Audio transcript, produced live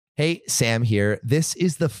Hey, Sam here. This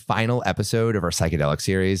is the final episode of our psychedelic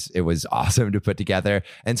series. It was awesome to put together.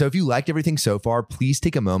 And so if you liked everything so far, please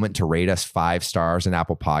take a moment to rate us 5 stars on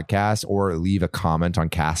Apple Podcasts or leave a comment on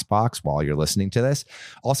CastBox while you're listening to this.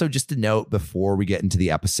 Also, just a note before we get into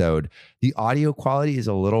the episode, the audio quality is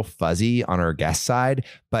a little fuzzy on our guest side,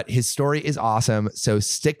 but his story is awesome. So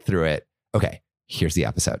stick through it. Okay, here's the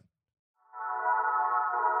episode.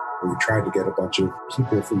 We tried to get a bunch of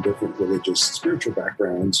people from different religious, spiritual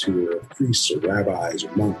backgrounds who were priests or rabbis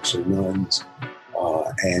or monks or nuns,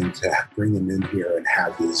 and to bring them in here and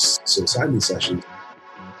have these psilocybin sessions.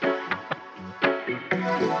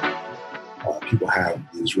 People have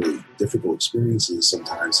these really difficult experiences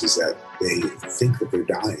sometimes, is that they think that they're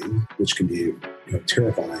dying, which can be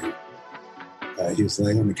terrifying. He was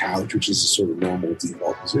laying on the couch, which is a sort of normal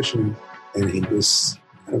default position, and he just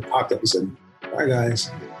kind of popped up and said, "Bye,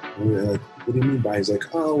 guys." And we're like, "What do you mean by?" He's like,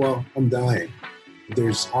 "Oh, well, I'm dying."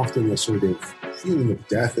 There's often a sort of feeling of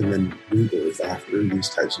death and then rebirth after these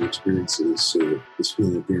types of experiences. So this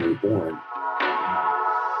feeling of being reborn.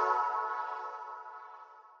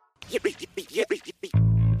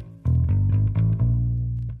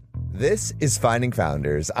 This is Finding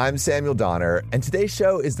Founders. I'm Samuel Donner, and today's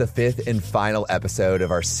show is the 5th and final episode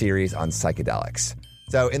of our series on psychedelics.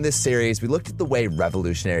 So in this series, we looked at the way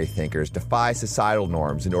revolutionary thinkers defy societal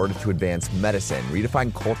norms in order to advance medicine,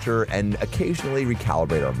 redefine culture, and occasionally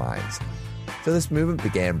recalibrate our minds. So this movement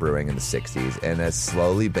began brewing in the 60s and has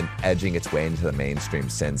slowly been edging its way into the mainstream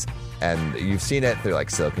since. And you've seen it through like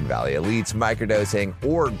Silicon Valley elites, microdosing,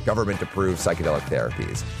 or government-approved psychedelic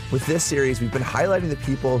therapies. With this series, we've been highlighting the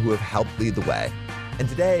people who have helped lead the way. And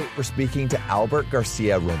today, we're speaking to Albert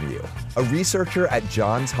Garcia Romieu, a researcher at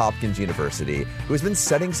Johns Hopkins University who has been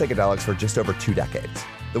studying psychedelics for just over 2 decades.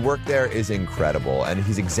 The work there is incredible, and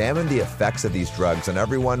he's examined the effects of these drugs on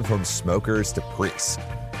everyone from smokers to priests.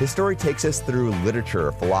 His story takes us through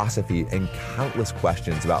literature, philosophy, and countless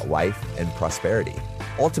questions about life and prosperity,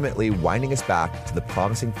 ultimately winding us back to the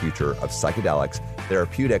promising future of psychedelics,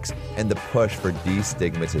 therapeutics, and the push for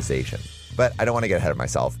destigmatization. But I don't want to get ahead of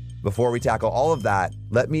myself. Before we tackle all of that,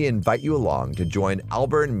 let me invite you along to join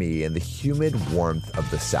Albert and me in the humid warmth of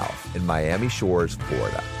the South in Miami Shores,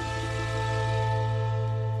 Florida.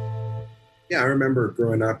 Yeah, I remember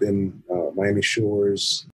growing up in Miami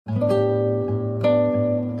Shores,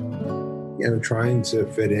 trying to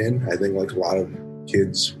fit in. I think like a lot of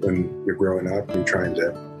kids, when you're growing up, you're trying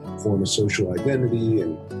to form a social identity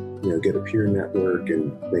and, get a peer network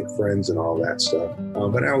and make friends and all that stuff.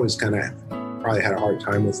 But I always probably had a hard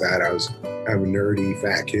time with that. I was kind of a nerdy,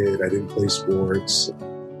 fat kid. I didn't play sports.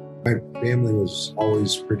 My family was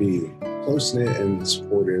always pretty close-knit and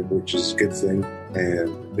supportive, which is a good thing, and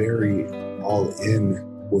very all in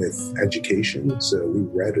with education. So we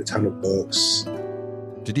read a ton of books.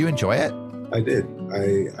 Did you enjoy it? I did.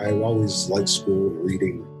 I always liked school and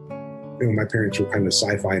reading. My parents were kind of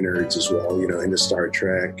sci-fi nerds as well, into Star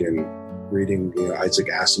Trek and reading, Isaac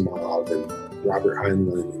Asimov and Robert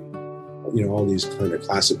Heinlein, and, all these kind of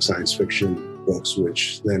classic science fiction books,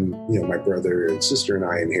 which then, my brother and sister and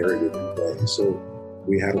I inherited in a way. So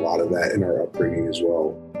we had a lot of that in our upbringing as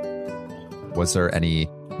well. Was there any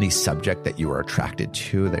subject that you were attracted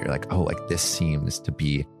to that you're like, oh, like this seems to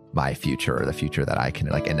be my future or the future that I can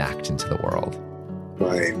like enact into the world?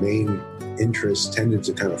 My main interest tended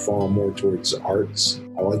to kind of fall more towards arts.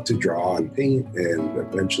 I like to draw and paint, and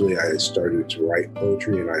eventually I started to write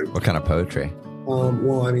poetry. What kind of poetry?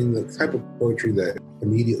 The type of poetry that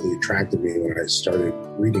immediately attracted me when I started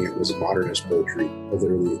reading it was modernist poetry of the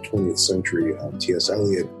early 20th century. T.S.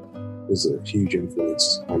 Eliot was a huge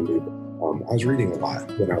influence on me. I was reading a lot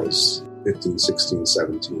when I was 15, 16,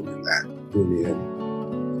 17, and that drew me in.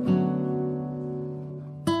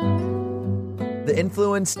 The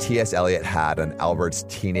influence T.S. Eliot had on Albert's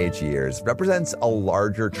teenage years represents a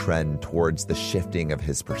larger trend towards the shifting of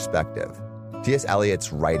his perspective. T.S.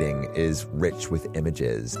 Eliot's writing is rich with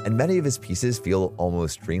images, and many of his pieces feel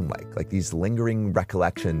almost dreamlike, like these lingering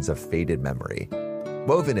recollections of faded memory.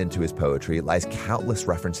 Woven into his poetry lies countless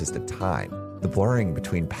references to time, the blurring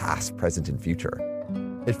between past, present, and future.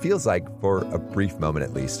 It feels like, for a brief moment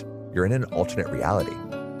at least, you're in an alternate reality.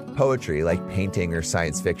 Poetry, like painting or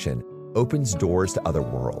science fiction, opens doors to other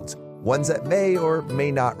worlds, ones that may or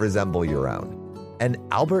may not resemble your own. And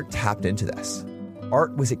Albert tapped into this.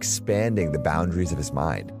 Art was expanding the boundaries of his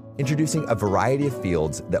mind, introducing a variety of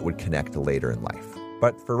fields that would connect later in life.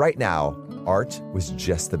 But for right now, art was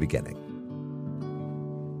just the beginning.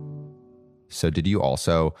 So did you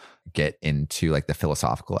also get into like the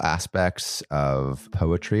philosophical aspects of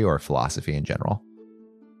poetry or philosophy in general?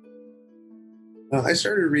 I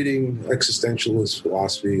started reading existentialist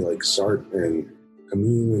philosophy like Sartre and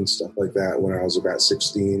Camus and stuff like that when I was about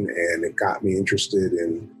 16, and it got me interested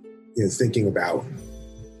in thinking about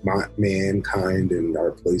mankind and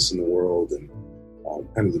our place in the world and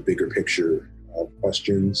kind of the bigger picture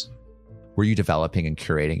questions. Were you developing and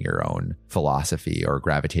curating your own philosophy or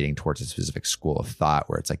gravitating towards a specific school of thought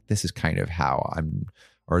where it's like, this is kind of how I'm,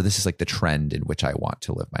 or this is like the trend in which I want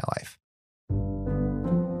to live my life?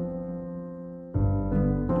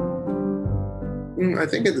 I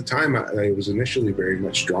think at the time I was initially very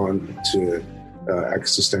much drawn to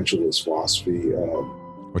existentialist philosophy.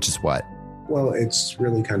 Which is what? Well, it's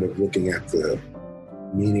really kind of looking at the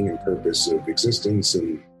meaning and purpose of existence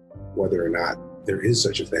and whether or not there is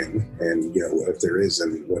such a thing. And, if there is,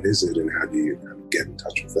 then what is it and how do you kind of get in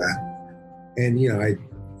touch with that? And, I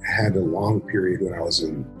had a long period when I was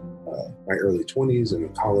in my early 20s and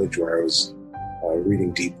in college where I was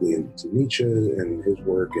reading deeply into Nietzsche and his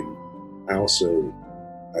work. And I also,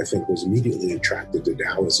 I think, was immediately attracted to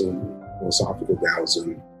Taoism, philosophical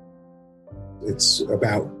Taoism. It's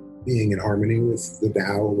about being in harmony with the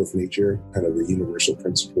Tao, with nature, kind of the universal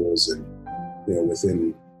principles, and,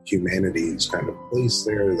 within humanity's kind of place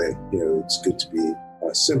there that, it's good to be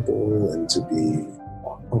simple and to be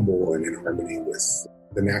humble and in harmony with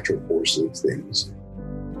the natural course of things.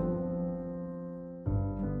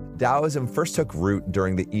 Taoism first took root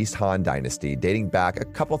during the East Han Dynasty, dating back a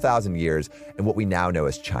couple thousand years in what we now know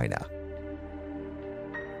as China.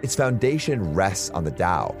 Its foundation rests on the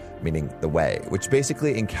Tao, meaning the way, which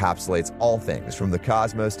basically encapsulates all things from the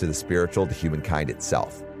cosmos to the spiritual to humankind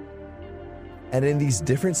itself. And in these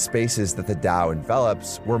different spaces that the Tao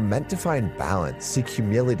envelops, we're meant to find balance, seek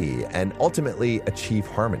humility, and ultimately achieve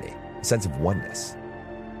harmony, a sense of oneness.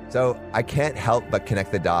 So I can't help but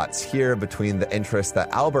connect the dots here between the interests that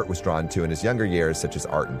Albert was drawn to in his younger years, such as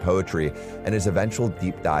art and poetry, and his eventual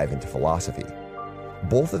deep dive into philosophy.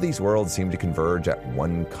 Both of these worlds seem to converge at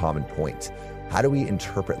one common point. How do we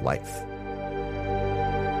interpret life?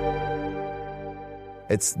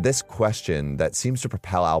 It's this question that seems to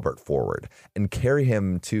propel Albert forward and carry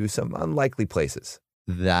him to some unlikely places.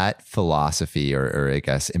 That philosophy, or I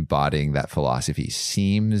guess embodying that philosophy,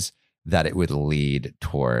 seems that it would lead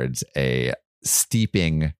towards a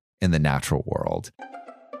steeping in the natural world.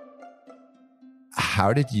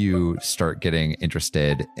 How did you start getting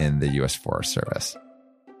interested in the U.S. Forest Service?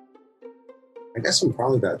 I guess I'm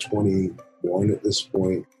probably about 21 at this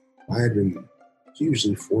point. I had been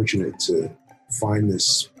hugely fortunate to find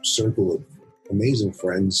this circle of amazing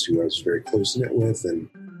friends who I was very close-knit with, and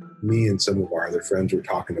me and some of our other friends were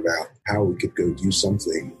talking about how we could go do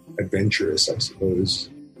something adventurous, I suppose.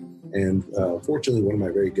 And fortunately, one of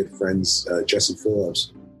my very good friends, Jesse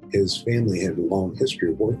Phillips, his family had a long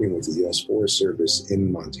history of working with the U.S. Forest Service in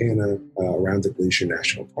Montana around the Glacier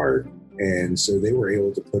National Park. And so they were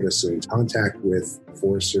able to put us in contact with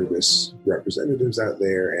Forest Service representatives out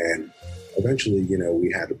there. And eventually,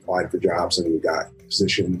 we had applied for jobs and we got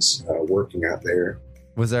positions working out there.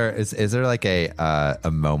 Is there like a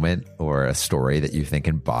moment or a story that you think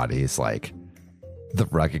embodies like the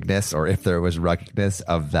ruggedness, or if there was ruggedness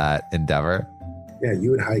of that endeavor? Yeah,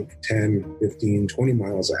 you would hike 10, 15, 20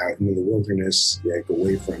 miles out into the wilderness, like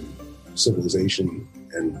away from civilization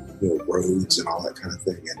and roads and all that kind of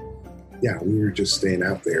thing. And yeah, we were just staying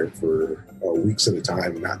out there for weeks at a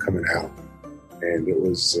time and not coming out. And it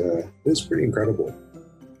was pretty incredible.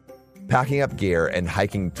 Packing up gear and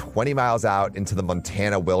hiking 20 miles out into the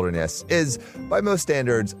Montana wilderness is, by most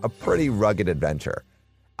standards, a pretty rugged adventure.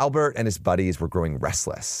 Albert and his buddies were growing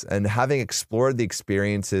restless, and having explored the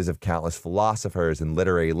experiences of countless philosophers and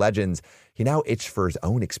literary legends, he now itched for his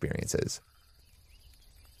own experiences.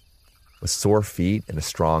 With sore feet and a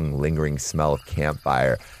strong, lingering smell of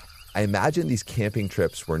campfire, I imagine these camping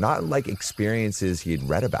trips were not unlike experiences he had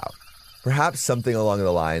read about. Perhaps something along the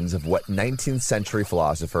lines of what 19th century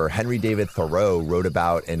philosopher Henry David Thoreau wrote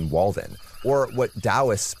about in Walden, or what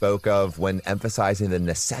Taoists spoke of when emphasizing the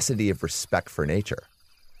necessity of respect for nature.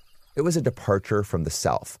 It was a departure from the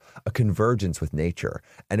self, a convergence with nature,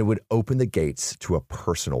 and it would open the gates to a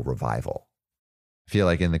personal revival. I feel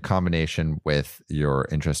like in the combination with your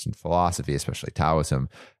interest in philosophy, especially Taoism,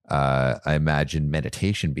 I imagine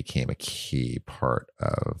meditation became a key part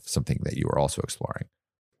of something that you were also exploring.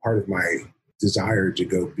 Part of my desire to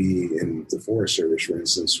go be in the Forest Service, for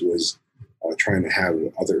instance, was trying to have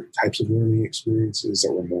other types of learning experiences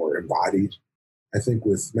that were more embodied. I think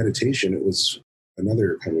with meditation, it was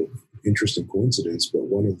another kind of interesting coincidence, but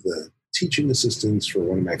one of the teaching assistants for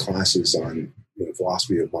one of my classes on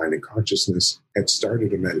philosophy of mind and consciousness had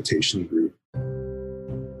started a meditation group.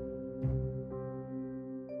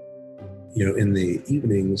 In the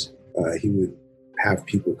evenings, he would have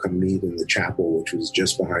people come meet in the chapel, which was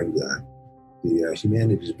just behind the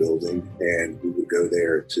humanities building, and we would go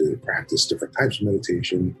there to practice different types of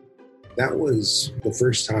meditation. That was the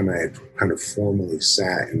first time I had kind of formally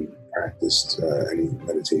sat and practiced any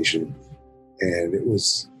meditation, and it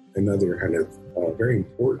was another kind of very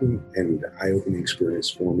important and eye-opening experience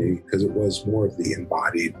for me, because it was more of the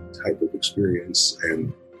embodied type of experience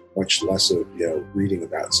and much less of reading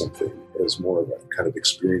about something. It was more of a kind of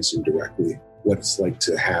experiencing directly what it's like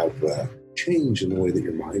to have change in the way that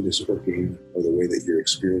your mind is working, or the way that you're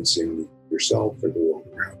experiencing yourself or the world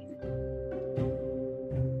around you.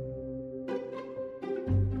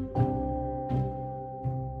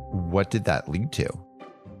 What did that lead to,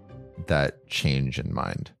 that change in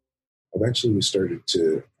mind? Eventually, we started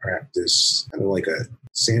to practice kind of like a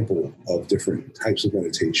sample of different types of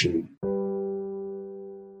meditation.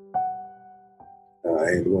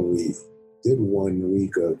 And when we did 1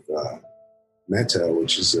 week of metta,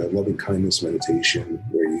 which is a loving kindness meditation,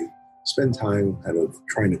 where you spend time kind of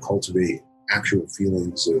trying to cultivate actual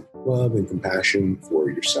feelings of love and compassion for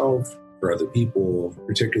yourself, for other people,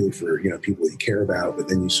 particularly for people you care about, but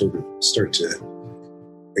then you sort of start to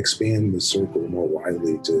expand the circle more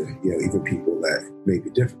widely to even people that may be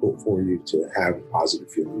difficult for you to have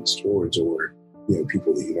positive feelings towards, or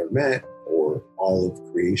people that you never met, or all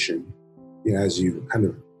of creation. As you kind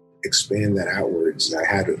of expand that outwards, I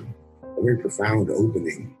had a very profound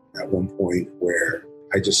opening at one point where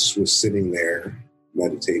I just was sitting there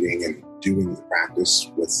meditating and doing the practice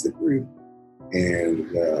with the group. And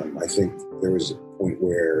I think there was a point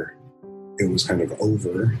where it was kind of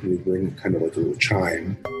over. We would ring kind of like a little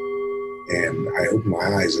chime. And I opened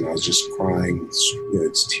my eyes and I was just crying.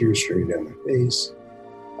 It's tears streaming down my face.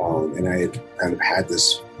 And I had kind of had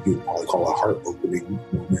this, you'd probably call a heart-opening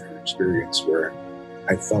moment or experience, where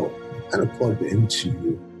I felt kind of plugged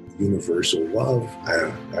into universal love.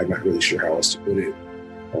 I'm not really sure how else to put it,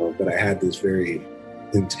 but I had this very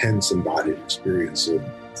intense embodied experience of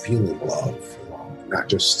feeling love, not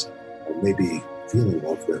just maybe feeling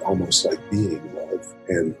love, but almost like being love.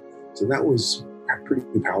 And so that was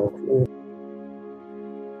pretty powerful.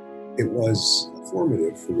 It was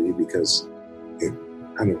formative for me because it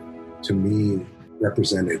kind of, to me,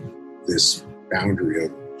 represented this boundary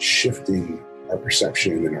of shifting our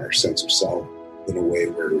perception and our sense of self in a way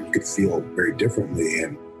where you could feel very differently.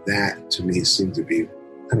 And that, to me, seemed to be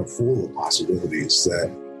kind of full of possibilities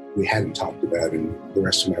that we hadn't talked about in the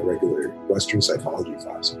rest of my regular Western psychology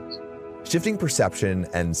classes. Shifting perception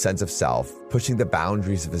and sense of self, pushing the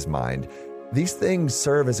boundaries of his mind, these things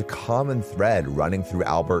serve as a common thread running through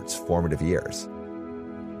Albert's formative years.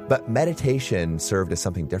 But meditation served as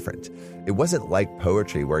something different. It wasn't like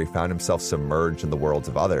poetry, where he found himself submerged in the worlds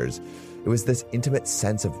of others. It was this intimate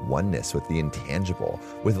sense of oneness with the intangible,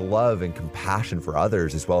 with love and compassion for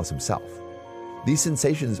others as well as himself. These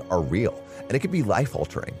sensations are real, and it can be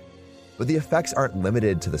life-altering. But the effects aren't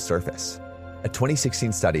limited to the surface. A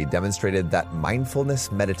 2016 study demonstrated that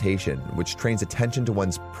mindfulness meditation, which trains attention to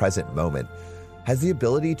one's present moment, has the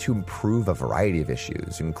ability to improve a variety of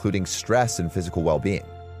issues, including stress and physical well-being.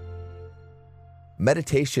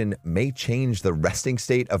 Meditation may change the resting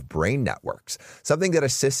state of brain networks, something that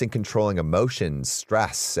assists in controlling emotions,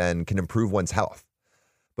 stress, and can improve one's health.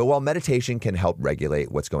 But while meditation can help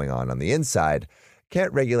regulate what's going on the inside, it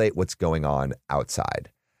can't regulate what's going on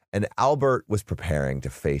outside. And Albert was preparing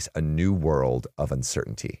to face a new world of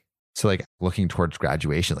uncertainty. So looking towards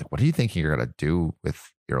graduation, what are you thinking you're going to do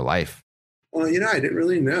with your life? Well, I didn't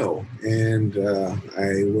really know. And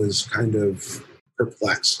I was kind of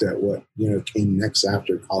perplexed at what, came next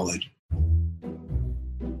after college.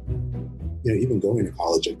 Even going to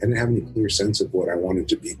college, I didn't have any clear sense of what I wanted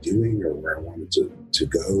to be doing or where I wanted to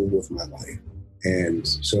go with my life. And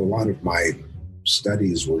so a lot of my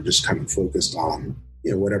studies were just kind of focused on,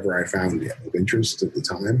 whatever I found of interest at the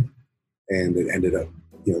time. And it ended up,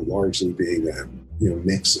 largely being a,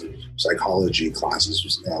 mix of psychology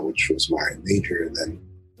classes, which was my major,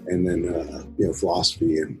 and then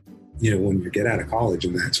philosophy. And, when you get out of college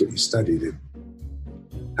and that's what you studied, it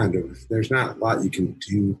kind of, there's not a lot you can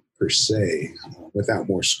do per se without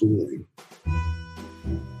more schooling.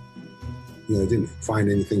 I didn't find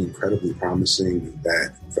anything incredibly promising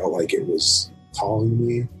that felt like it was calling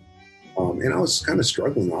me. And I was kind of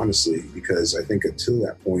struggling, honestly, because I think until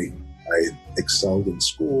that point, I excelled in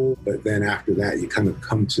school. But then after that, you kind of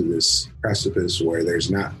come to this precipice where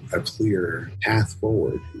there's not a clear path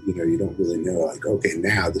forward. You don't really know, okay,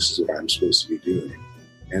 now this is what I'm supposed to be doing.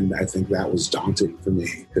 And I think that was daunting for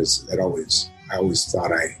me because I always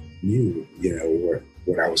thought I knew,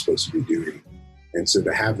 what I was supposed to be doing. And so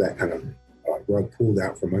to have that kind of rug pulled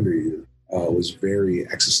out from under you was very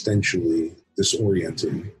existentially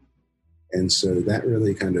disorienting. And so that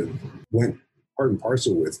really kind of went part and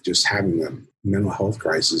parcel with just having a mental health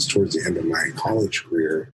crisis towards the end of my college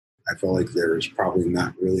career. I felt like there was probably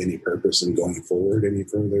not really any purpose in going forward any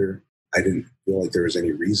further. I didn't feel like there was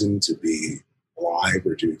any reason to be alive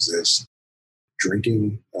or to exist.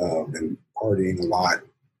 Drinking and partying a lot,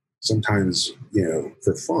 sometimes,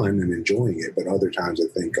 for fun and enjoying it, but other times I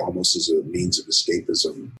think almost as a means of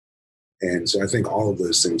escapism. And so I think all of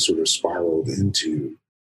those things sort of spiraled into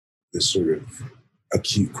this sort of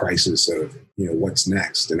acute crisis of, what's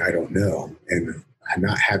next? And I don't know. And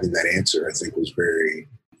not having that answer, I think, was very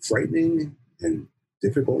frightening and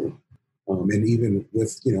difficult. And even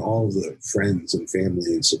with, all of the friends and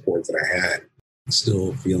family and support that I had,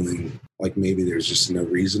 still feeling like maybe there's just no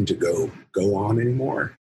reason to go on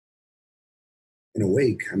anymore. In a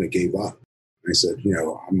way, kind of gave up. I said,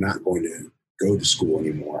 I'm not going to go to school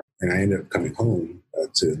anymore. And I ended up coming home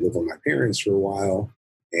to live with my parents for a while.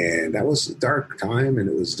 And that was a dark time, and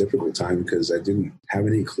it was a difficult time because I didn't have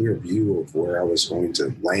any clear view of where I was going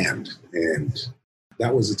to land. And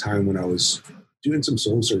that was a time when I was doing some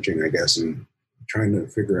soul searching, I guess, and trying to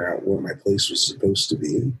figure out what my place was supposed to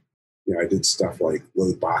be. I did stuff like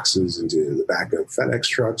load boxes into the back of FedEx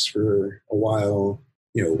trucks for a while,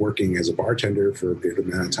 working as a bartender for a good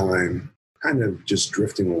amount of time, kind of just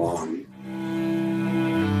drifting along.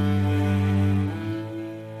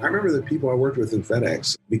 I remember the people I worked with in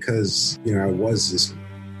FedEx because, I was this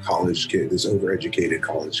college kid, this overeducated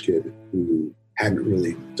college kid who hadn't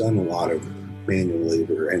really done a lot of manual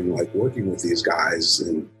labor, and like working with these guys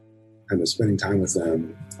and kind of spending time with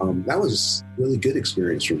them. That was a really good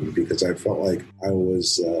experience for me because I felt like I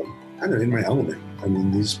was kind of in my element. I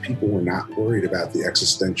mean, these people were not worried about the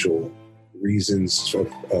existential reasons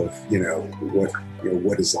of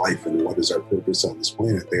what is life and what is our purpose on this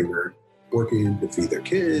planet. They were working to feed their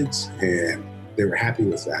kids, and they were happy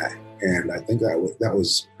with that. And I think that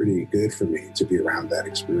was pretty good for me to be around that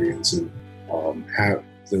experience and have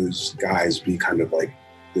those guys be kind of like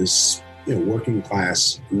this, working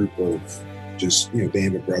class group of just,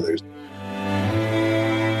 band of brothers.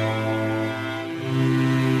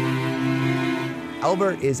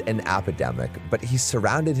 Albert is an academic, but he's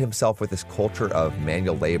surrounded himself with this culture of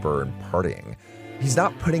manual labor and partying. He's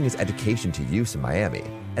not putting his education to use in Miami,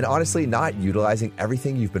 and honestly not utilizing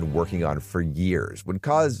everything you've been working on for years would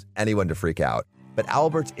cause anyone to freak out. But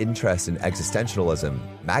Albert's interest in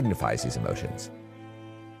existentialism magnifies these emotions.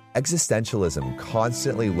 Existentialism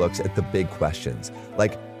constantly looks at the big questions,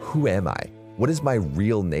 like who am I? What is my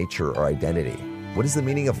real nature or identity? What is the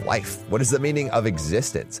meaning of life? What is the meaning of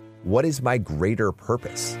existence? What is my greater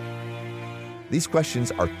purpose? These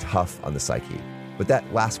questions are tough on the psyche, but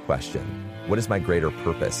that last question, what is my greater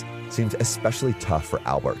purpose, seems especially tough for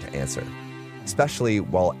Albert to answer, especially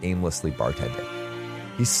while aimlessly bartending.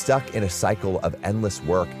 He's stuck in a cycle of endless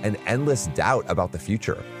work and endless doubt about the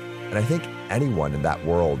future. And I think anyone in that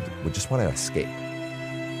world would just want to escape.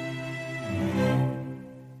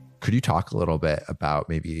 Could you talk a little bit about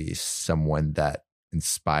maybe someone that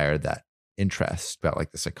inspired that interest about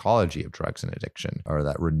like the psychology of drugs and addiction, or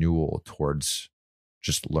that renewal towards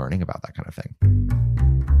just learning about that kind of thing?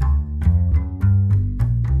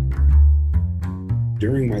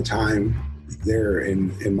 During my time there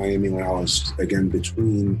in Miami, when I was, again,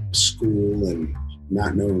 between school and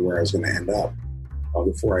not knowing where I was going to end up,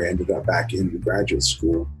 before I ended up back in graduate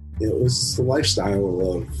school, it was the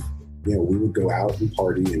lifestyle of, we would go out and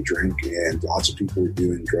party and drink, and lots of people were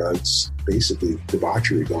doing drugs, basically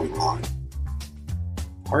debauchery going on.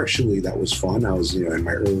 Partially that was fun. I was, in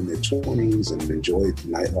my early mid-20s and enjoyed the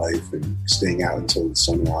nightlife and staying out until the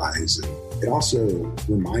sunrise. And it also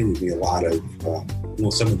reminded me a lot of,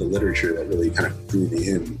 some of the literature that really kind of drew me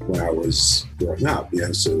in when I was growing up.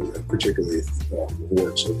 So particularly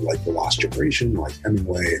works of like The Lost Generation, like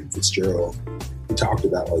Hemingway and Fitzgerald. We talked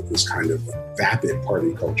about like this kind of vapid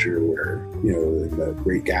party culture where, in The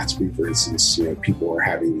Great Gatsby, for instance, people are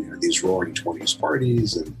having these roaring 20s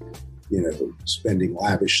parties and, spending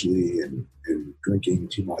lavishly and drinking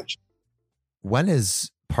too much. When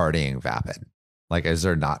is partying vapid? Like, is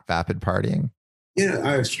there not vapid partying?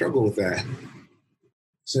 I struggle with that.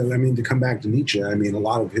 So, to come back to Nietzsche, a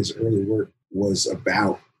lot of his early work was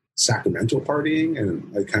about sacramental partying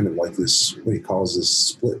and like kind of like this, what he calls this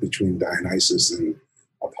split between Dionysus and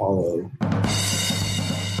Apollo.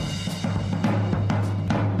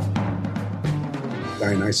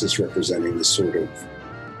 Dionysus representing this sort of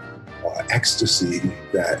ecstasy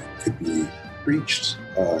that could be preached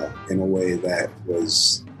in a way that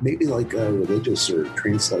was maybe like a religious or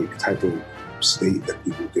trance-like type of state that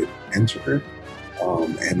people could enter.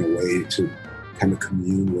 and a way to kind of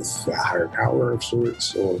commune with a higher power of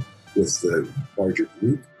sorts or with the larger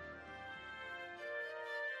group.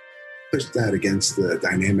 Push that against the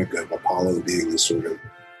dynamic of Apollo being this sort of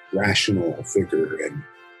rational figure and,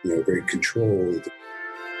 very controlled.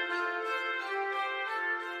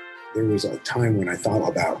 There was a time when I thought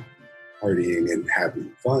about partying and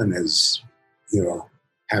having fun as,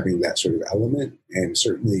 having that sort of element. And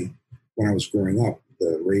certainly when I was growing up,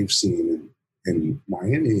 the rave scene in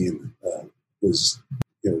Miami was,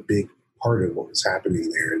 a big part of what was happening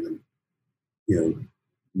there in the,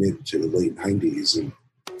 mid to the late 90s. And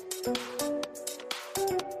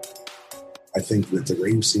I think that the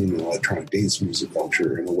rave scene and electronic dance music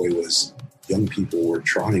culture in a way was young people were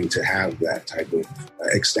trying to have that type of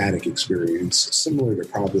ecstatic experience, similar to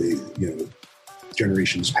probably,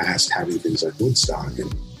 generations past having things like Woodstock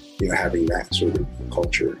and, having that sort of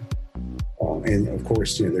culture. And of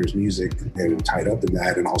course, there's music and tied up in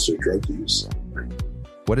that and also drug use.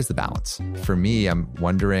 What is the balance? For me, I'm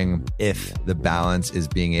wondering if the balance is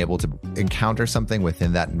being able to encounter something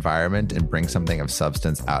within that environment and bring something of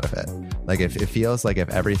substance out of it. Like if it feels like if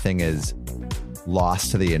everything is lost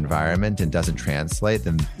to the environment and doesn't translate,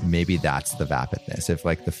 then maybe that's the vapidness. If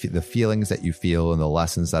like the feelings that you feel and the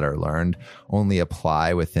lessons that are learned only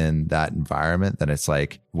apply within that environment, then it's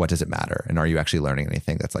like, what does it matter? And are you actually learning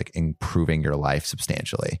anything that's like improving your life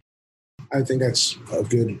substantially? I think that's a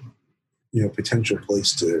good, potential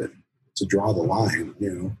place to draw the line.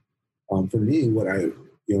 For me, what I,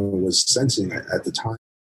 was sensing at the time,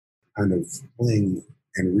 kind of playing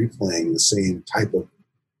and replaying the same type of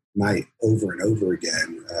night over and over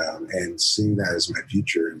again, and seeing that as my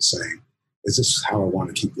future and saying, is this how I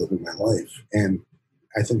want to keep living my life? And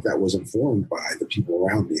I think that was informed by the people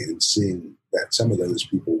around me and seeing that some of those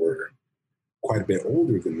people were quite a bit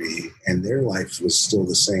older than me and their life was still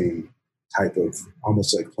the same type of,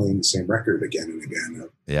 almost like playing the same record again and again.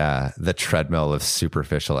 Yeah, the treadmill of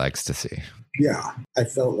superficial ecstasy. Yeah, I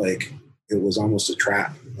felt like it was almost a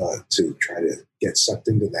trap to try to get sucked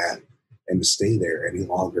into that and to stay there any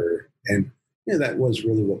longer. And that was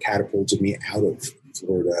really what catapulted me out of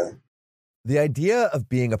Florida. The idea of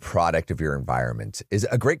being a product of your environment is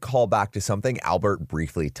a great callback to something Albert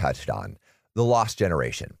briefly touched on, the lost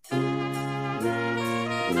generation.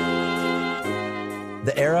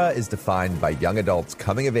 The era is defined by young adults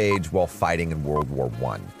coming of age while fighting in World War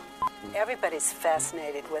I. Everybody's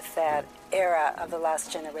fascinated with that era of the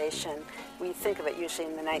lost generation. We think of it usually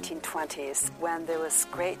in the 1920s when there was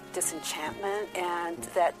great disenchantment, and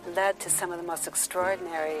that led to some of the most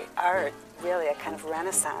extraordinary art, really a kind of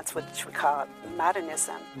renaissance, which we call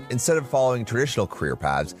modernism. Instead of following traditional career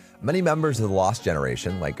paths, many members of the lost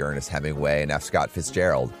generation, like Ernest Hemingway and F. Scott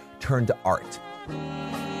Fitzgerald, turned to art.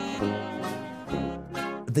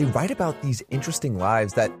 They write about these interesting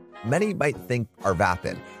lives that many might think are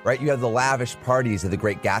vapid, right? You have the lavish parties of The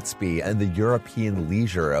Great Gatsby and the European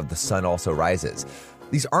leisure of The Sun Also Rises.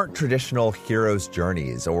 These aren't traditional hero's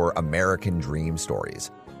journeys or American dream stories,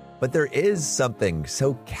 but there is something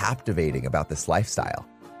so captivating about this lifestyle.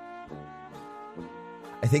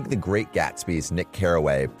 I think The Great Gatsby's Nick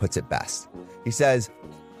Carraway puts it best. He says,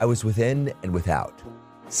 "I was within and without,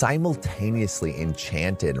 simultaneously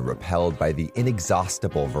enchanted and repelled by the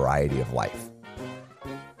inexhaustible variety of life."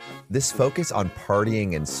 This focus on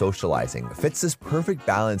partying and socializing fits this perfect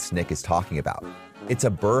balance Nick is talking about. It's a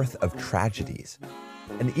birth of tragedies,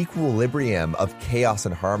 an equilibrium of chaos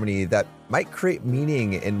and harmony that might create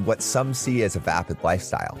meaning in what some see as a vapid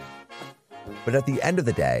lifestyle. But at the end of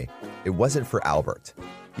the day, it wasn't for Albert.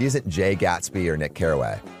 He isn't Jay Gatsby or Nick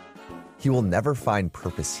Carraway. He will never find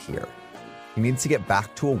purpose here. He needs to get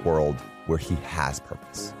back to a world where he has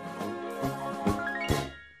purpose.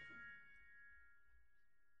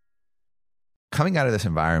 Coming out of this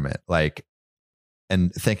environment,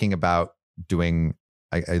 and thinking about doing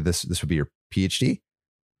this would be your PhD?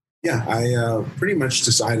 Yeah, I pretty much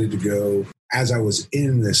decided to go as I was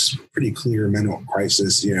in this pretty clear mental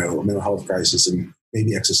crisis, mental health crisis and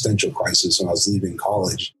maybe existential crisis when I was leaving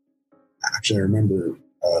college. Actually, I remember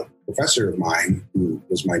a professor of mine who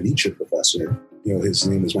was my Nietzsche professor, his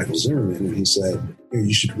name was Michael Zimmerman, and he said,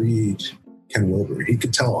 you should read Ken Wilber. He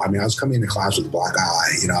could tell. I was coming into class with a black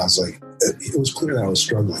eye. I was like, it was clear that I was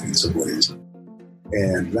struggling in some ways.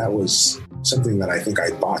 And that was something that I think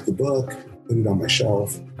I bought the book, put it on my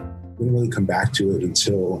shelf, didn't really come back to it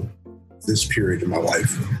until this period in my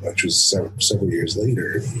life, which was several years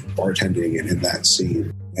later, bartending and in that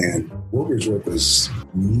scene. And Wilber's work was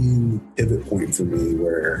a new pivot point for me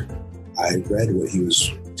where I read what he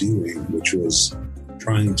was doing, which was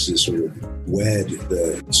trying to sort of wed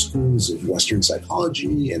the schools of Western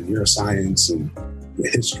psychology and neuroscience and the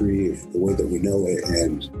history, the way that we know it,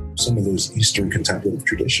 and some of those Eastern contemplative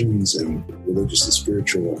traditions and religious and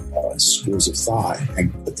spiritual schools of thought,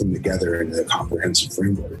 and put them together in a comprehensive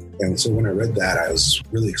framework. And so when I read that, I was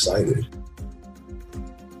really excited.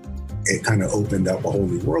 It kind of opened up a whole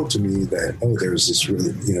new world to me that, there's this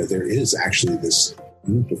really, there is actually this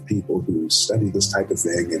group of people who study this type of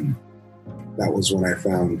thing. And that was when I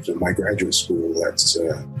found my graduate school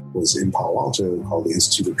that was in Palo Alto called the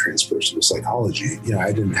Institute of Transpersonal Psychology.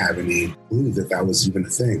 I didn't have any clue that that was even a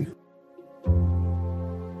thing.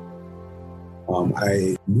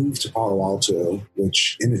 I moved to Palo Alto,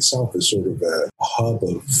 which in itself is sort of a hub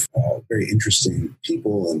of very interesting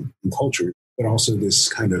people and culture, but also this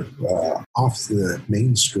kind of off the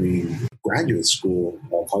mainstream graduate school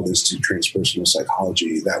called the Institute of Transpersonal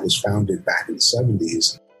Psychology that was founded back in the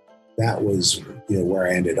 70s. That was where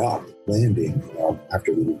I ended up landing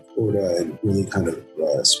after leaving Florida and really kind of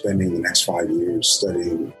spending the next 5 years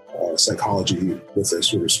studying psychology with a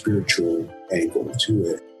sort of spiritual angle to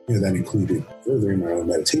it. That included furthering my own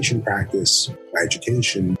meditation practice, my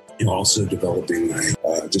education, also developing my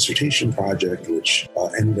dissertation project, which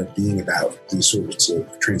ended up being about these sorts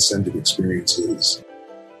of transcendent experiences.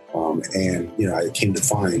 I came to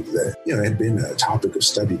find that, it had been a topic of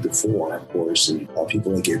study before, of course, and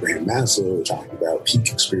people like Abraham Maslow were talking about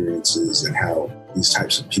peak experiences and how these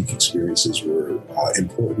types of peak experiences were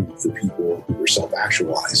important for people who were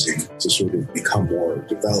self-actualizing to sort of become more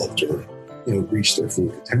developed or, reach their full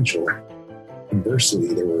potential.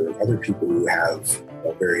 Conversely, there were other people who have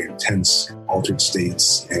very intense altered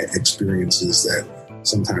states and experiences that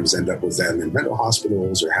sometimes end up with them in mental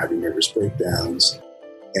hospitals or having nervous breakdowns.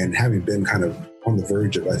 And having been kind of on the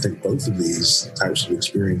verge of, I think, both of these types of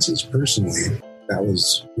experiences personally, that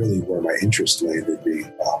was really where my interest landed me,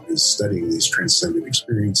 is studying these transcendent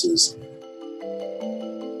experiences.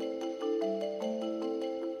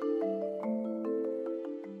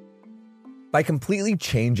 By completely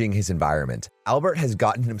changing his environment, Albert has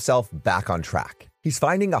gotten himself back on track. He's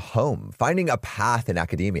finding a home, finding a path in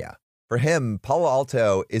academia. For him, Palo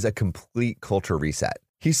Alto is a complete culture reset.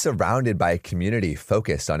 He's surrounded by a community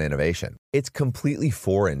focused on innovation. It's completely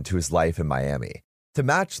foreign to his life in Miami. To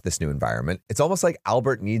match this new environment, it's almost like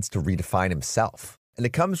Albert needs to redefine himself. And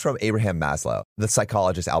it comes from Abraham Maslow, the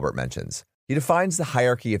psychologist Albert mentions. He defines the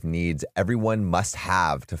hierarchy of needs everyone must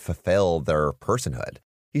have to fulfill their personhood.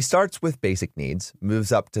 He starts with basic needs, moves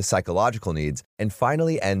up to psychological needs, and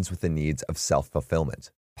finally ends with the needs of self-fulfillment.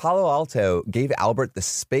 Palo Alto gave Albert the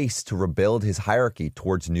space to rebuild his hierarchy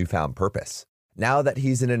towards newfound purpose. Now that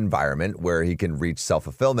he's in an environment where he can reach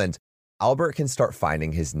self-fulfillment, Albert can start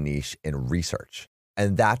finding his niche in research.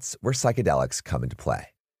 And that's where psychedelics come into play.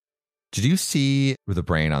 Did you see the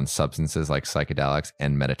brain on substances like psychedelics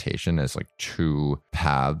and meditation as like two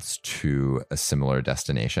paths to a similar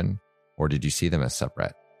destination? Or did you see them as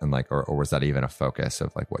separate? And or was that even a focus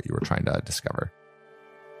of what you were trying to discover?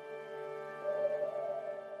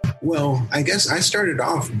 Well, I guess I started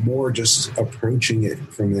off more just approaching it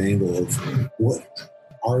from the angle of what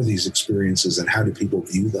are these experiences and how do people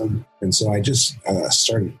view them? And so I just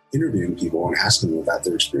started interviewing people and asking them about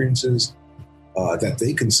their experiences that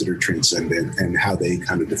they consider transcendent and how they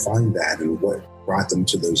kind of defined that and what brought them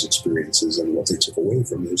to those experiences and what they took away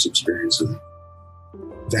from those experiences.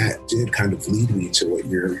 That did kind of lead me to what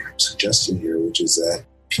you're suggesting here, which is that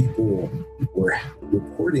people were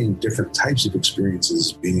reporting different types of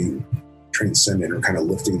experiences being transcendent or kind of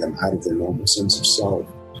lifting them out of their normal sense of self.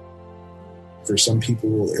 For some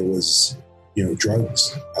people, it was,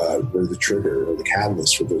 drugs were the trigger or the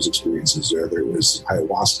catalyst for those experiences, whether it was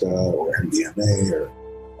ayahuasca or MDMA or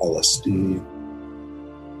LSD.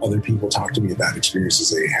 Other people talked to me about experiences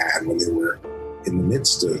they had when they were in the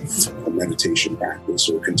midst of a meditation practice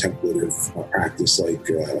or contemplative practice, like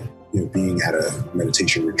being at a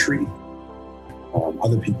meditation retreat.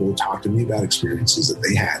 Other people talk to me about experiences that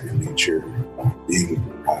they had in nature, being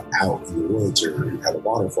out in the woods or at a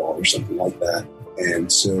waterfall or something like that.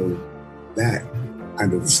 And so that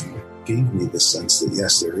kind of gave me the sense that,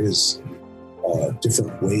 yes, there is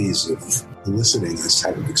different ways of eliciting this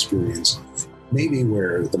type of experience, maybe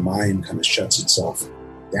where the mind kind of shuts itself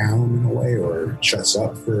down in a way or shuts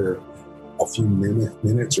up for a few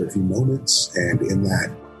minutes or a few moments. And in that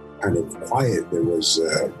kind of quiet, there was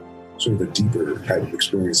sort of a deeper type of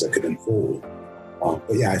experience that could unfold.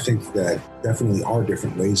 But yeah, I think that definitely are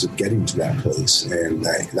different ways of getting to that place. And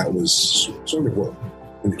that was sort of what,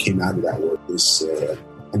 when it came out of that work, this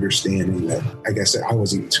understanding that, I guess I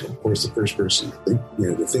wasn't, of course, the first person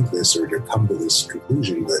to think this or to come to this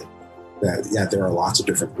conclusion, but that, yeah, there are lots of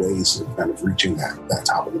different ways of kind of reaching that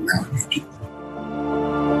top of the mountain.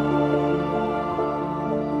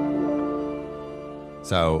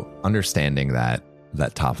 So understanding that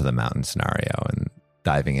top of the mountain scenario and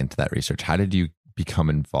diving into that research, how did you become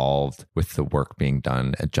involved with the work being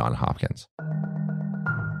done at Johns Hopkins?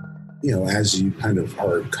 As you kind of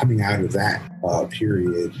are coming out of that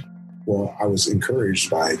period, well, I was encouraged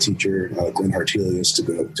by a teacher, Glenn Hartelius, to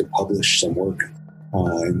go to publish some work.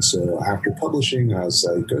 And so after publishing, I was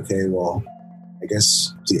like, okay, well, I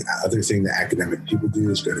guess the other thing that academic people do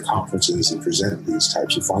is go to conferences and present these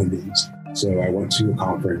types of findings. So I went to a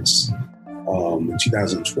conference in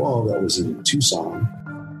 2012 that was in Tucson.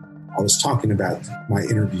 I was talking about my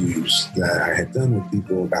interviews that I had done with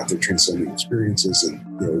people about their transcendent experiences and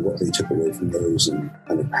what they took away from those and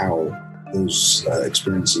kind of how those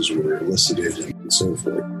experiences were elicited and so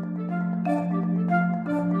forth.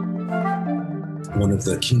 One of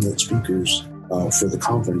the keynote speakers for the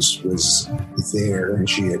conference was there, and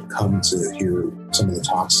she had come to hear some of the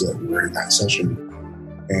talks that were in that session.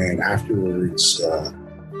 And afterwards,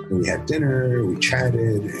 we had dinner, we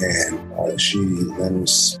chatted, and she then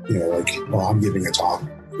was, like, well, I'm giving a talk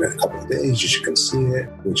in a couple of days, you should come see it,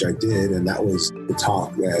 which I did. And that was the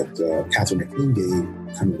talk that Catherine MacLean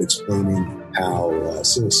gave, kind of explaining how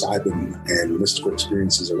psilocybin and mystical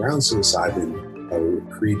experiences around psilocybin are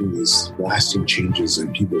creating these lasting changes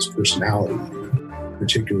in people's personality.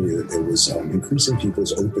 Particularly that it was increasing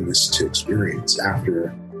people's openness to experience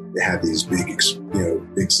after they had these big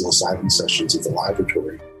psilocybin sessions at the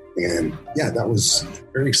laboratory. And yeah, that was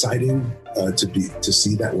very exciting to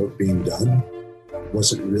see that work being done.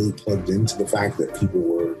 Wasn't really plugged into the fact that people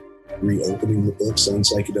were reopening the books on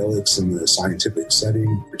psychedelics in the scientific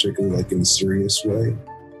setting, particularly like in a serious way.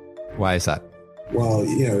 Why is that? Well,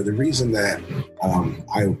 the reason that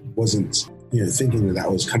I wasn't, thinking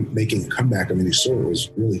that was making a comeback of any sort was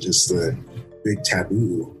really just the big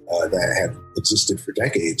taboo that had existed for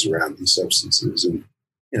decades around these substances. And,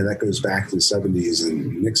 that goes back to the 70s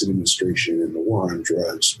and Nixon administration and the war on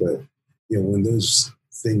drugs. But, when those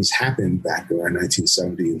things happened back around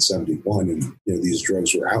 1970 and 71 and, these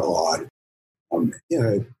drugs were outlawed,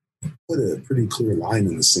 I put a pretty clear line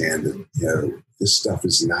in the sand that, this stuff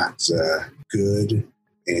is not good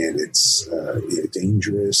and it's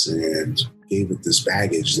dangerous, and gave it this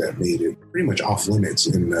baggage that made it pretty much off limits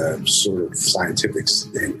in the sort of scientific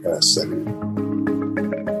setting.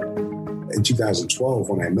 In 2012,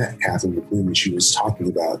 when I met Catherine MacLean and she was talking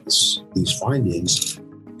about these findings,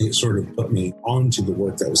 it sort of put me onto the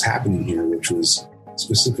work that was happening here, which was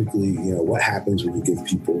specifically, what happens when you give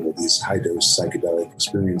people these high-dose psychedelic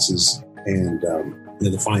experiences, and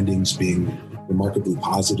the findings being remarkably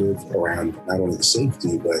positive around not only the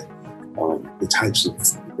safety, but the types of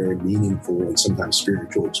very meaningful and sometimes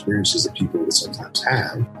spiritual experiences that people would sometimes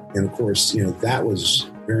have. And of course, that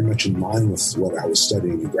was very much in line with what I was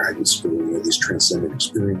studying in graduate school, these transcendent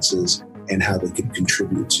experiences and how they could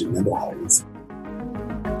contribute to mental health.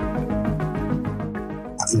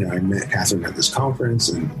 I met Catherine at this conference,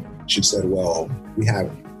 and she said, well, we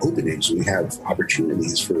have openings, we have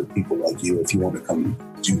opportunities for people like you if you want to come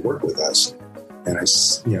do work with us. And I,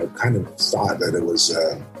 kind of thought that it was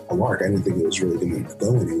a lark. I didn't think it was really going to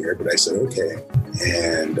go anywhere, but I said, okay.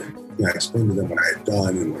 And I explained to them what I had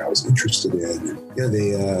done and what I was interested in. And,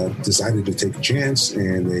 they decided to take a chance,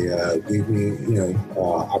 and they gave me,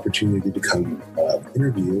 opportunity to come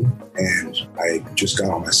interview. And I just got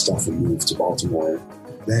all my stuff and moved to Baltimore.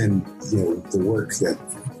 Then, the work that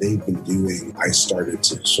they've been doing, I started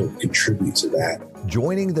to sort of contribute to that.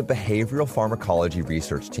 Joining the behavioral pharmacology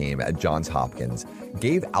research team at Johns Hopkins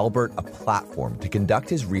gave Albert a platform to conduct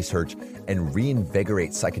his research and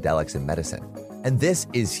reinvigorate psychedelics in medicine. And this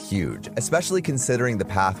is huge, especially considering the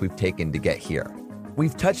path we've taken to get here.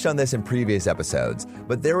 We've touched on this in previous episodes,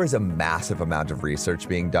 but there was a massive amount of research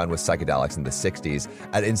being done with psychedelics in the 60s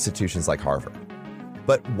at institutions like Harvard.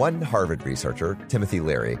 But one Harvard researcher, Timothy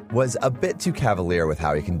Leary, was a bit too cavalier with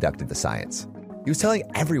how he conducted the science. He was telling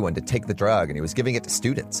everyone to take the drug, and he was giving it to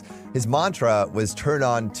students. His mantra was turn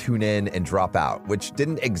on, tune in, and drop out, which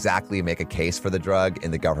didn't exactly make a case for the drug in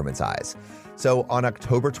the government's eyes. So on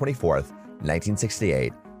October 24th,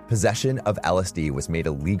 1968, possession of LSD was made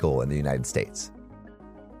illegal in the United States.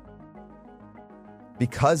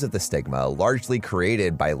 Because of the stigma largely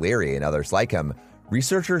created by Leary and others like him,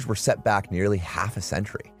 researchers were set back nearly half a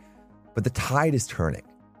century. But the tide is turning.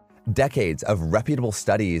 Decades of reputable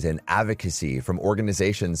studies and advocacy from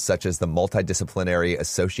organizations such as the Multidisciplinary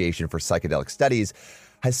Association for Psychedelic Studies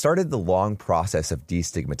has started the long process of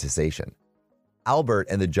destigmatization. Albert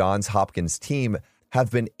and the Johns Hopkins team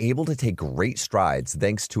have been able to take great strides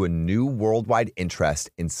thanks to a new worldwide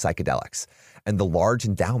interest in psychedelics and the large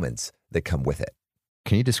endowments that come with it.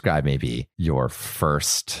 Can you describe maybe your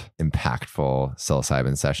first impactful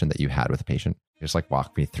psilocybin session that you had with a patient? Just like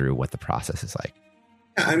walk me through what the process is like.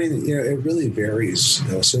 I mean, it really varies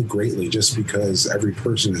so greatly just because every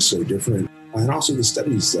person is so different. And also the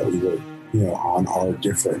studies that we work, on are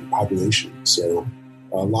different populations. So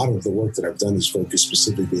a lot of the work that I've done is focused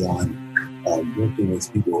specifically on working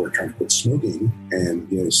with people who are trying to quit smoking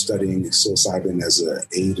and, studying psilocybin as an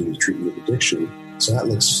aid in the treatment of addiction. So that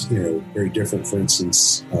looks, very different, for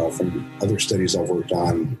instance, from other studies I've worked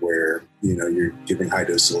on where, you're giving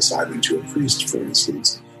high-dose psilocybin to a priest, for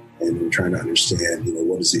instance, and we're trying to understand,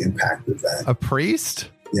 what is the impact of that. A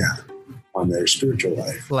priest? Yeah, on their spiritual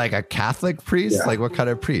life. Like a Catholic priest? Yeah. Like what kind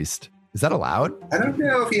of priest? Is that allowed? I don't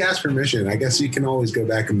know if he has permission. I guess you can always go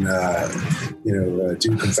back and,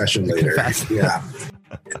 do confession later. Yeah.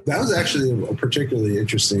 That was actually a particularly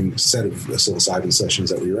interesting set of psilocybin sessions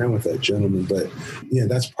that we ran with that gentleman. But,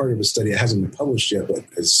 that's part of a study. It hasn't been published yet, but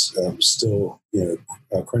it's still,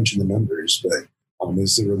 crunching the numbers. But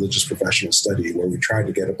it's a religious professional study where we tried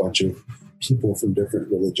to get a bunch of people from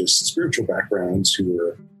different religious and spiritual backgrounds who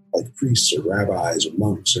were like priests or rabbis or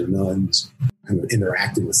monks or nuns, kind of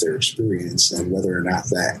interacting with their experience and whether or not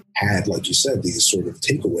that had, like you said, these sort of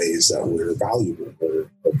takeaways that were valuable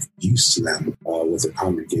or of use to them with their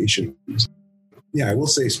congregations. Yeah, I will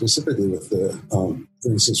say specifically with for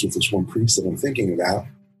instance, with this one priest that I'm thinking about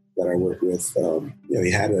that I worked with,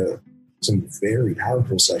 he had some very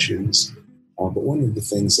powerful sessions. But one of the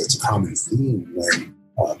things that's a common theme when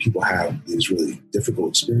people have these really difficult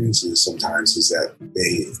experiences sometimes is that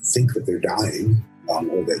they think that they're dying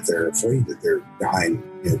or that they're afraid that they're dying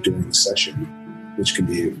during the session, which can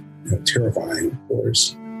be terrifying, of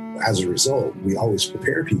course. As a result, we always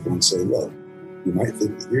prepare people and say, look, you might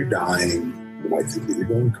think that you're dying. You might think that you're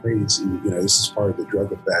going crazy. This is part of the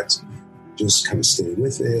drug effects. Just kind of stay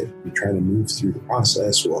with it. We try to move through the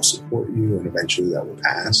process. We'll support you, and eventually that will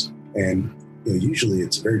pass. And usually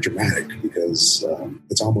it's very dramatic because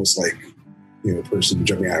it's almost like a person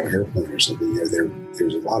jumping out of an airplane or something.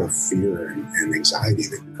 There's a lot of fear and anxiety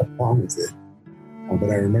that can come along with it.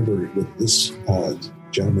 But I remember with this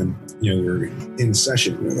gentleman, we were in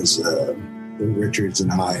session. It was Bill Richards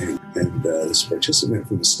and I and this participant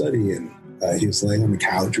from the study, and he was laying on the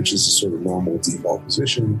couch, which is a sort of normal default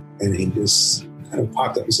position, and he just kind of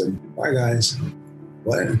popped up and said, "Bye, guys."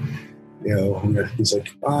 What? He's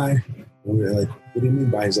like, "Bye." And we were like, "What do you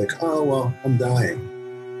mean by?" He's like, "Oh, well, I'm dying."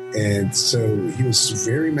 And so he was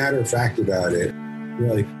very matter of fact about it.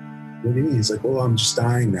 We're like, "What do you mean?" He's like, "Well, I'm just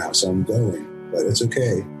dying now, so I'm going. But it's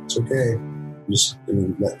okay. It's okay. I'm just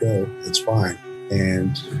going to let go. It's fine."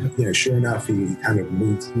 And, sure enough, he kind of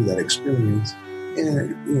moved through that experience.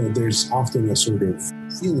 And, there's often a sort of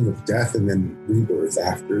feeling of death and then rebirth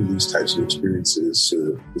after these types of experiences.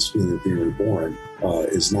 So this feeling of being reborn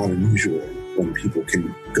is not unusual when people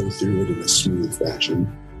can go through it in a smooth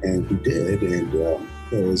fashion. And he did. And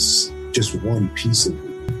it was just one piece of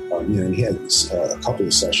it. And he had a couple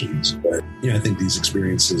of sessions. But, I think these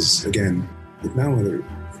experiences, again, not only they're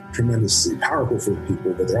tremendously powerful for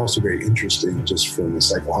people, but they're also very interesting just from a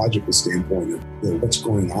psychological standpoint of what's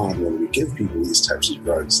going on when we give people these types of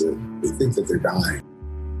drugs that they think that they're dying.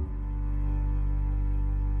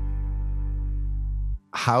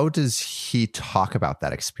 How does he talk about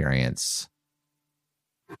that experience?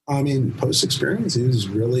 I mean, post-experience is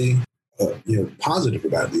really, positive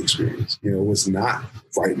about the experience. It was not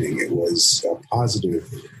frightening. It was a positive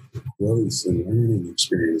growth and learning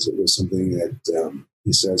experience. It was something that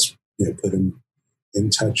he says, put him in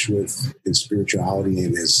touch with his spirituality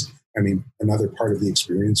and another part of the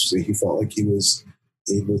experience was that he felt like he was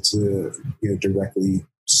able to, directly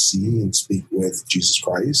see and speak with Jesus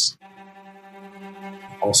Christ.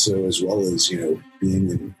 Also, as well as, being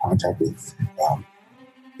in contact with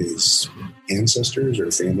his ancestors or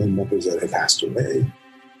family members that had passed away.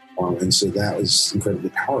 And so that was incredibly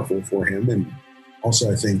powerful for him. And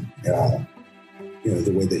also, I think,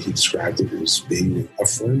 the way that he described it was being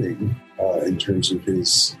affirming in terms of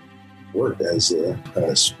his work as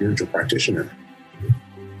a spiritual practitioner.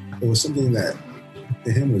 It was something that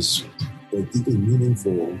to him was deeply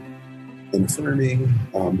meaningful and affirming,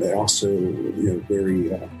 and also,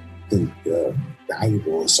 very,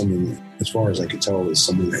 valuable as something that, as far as I could tell, is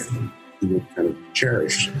something that he would kind of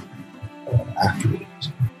cherish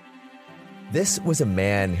afterwards. This was a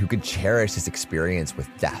man who could cherish his experience with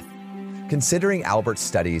death. Considering Albert's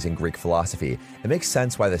studies in Greek philosophy, it makes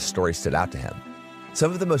sense why this story stood out to him.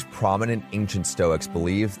 Some of the most prominent ancient Stoics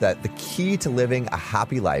believed that the key to living a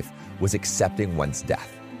happy life was accepting one's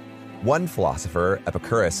death. One philosopher,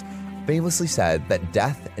 Epicurus, famously said that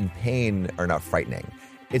death and pain are not frightening.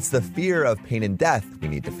 It's the fear of pain and death we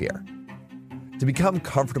need to fear. To become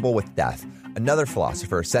comfortable with death, another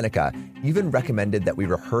philosopher, Seneca, even recommended that we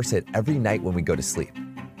rehearse it every night when we go to sleep.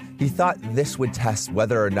 He thought this would test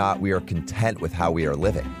whether or not we are content with how we are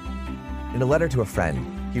living. In a letter to a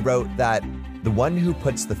friend, he wrote that the one who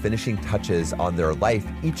puts the finishing touches on their life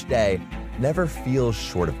each day never feels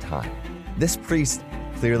short of time. This priest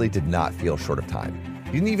clearly did not feel short of time.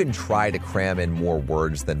 He didn't even try to cram in more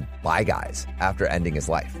words than "bye guys" after ending his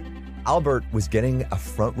life. Albert was getting a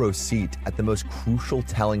front row seat at the most crucial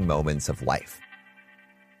telling moments of life.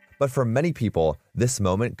 But for many people, this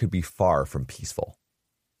moment could be far from peaceful.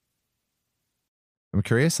 I'm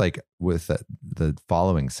curious, like with the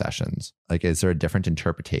following sessions, like is there a different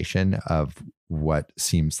interpretation of what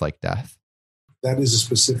seems like death? That is a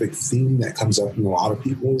specific theme that comes up in a lot of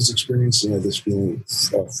people's experience, this feeling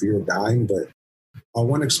of fear of dying. But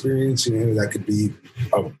one experience, that could be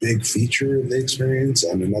a big feature of the experience,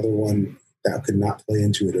 and another one that could not play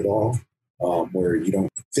into it at all, where you don't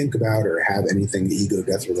think about or have anything ego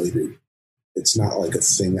death related. It's not like a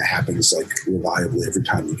thing that happens like reliably every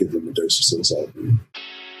time you give them a dose of psilocybin.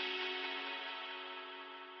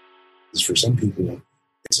 For some people,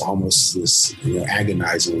 it's almost this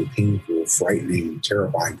agonizingly painful, frightening,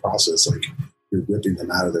 terrifying process, like you're ripping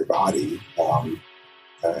them out of their body.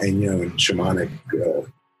 And in shamanic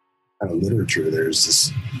kind of literature, there's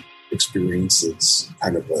this experience that's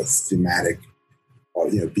kind of a thematic,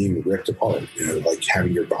 being ripped apart, like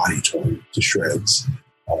having your body torn to shreds.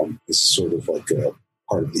 Is sort of like a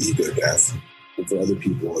part of the ego death. And for other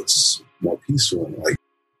people, it's more peaceful and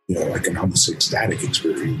like an almost ecstatic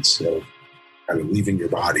experience. So kind of leaving your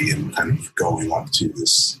body and kind of going up to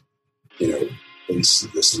this, place,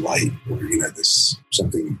 this light, or, this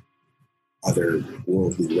something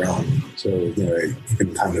otherworldly realm. So, it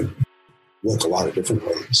can kind of look a lot of different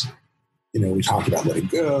ways. We talked about letting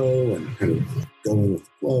go and kind of going with the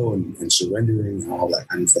flow and surrendering and all that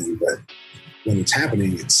kind of thing. But when it's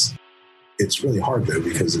happening, it's really hard though,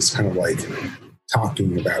 because it's kind of like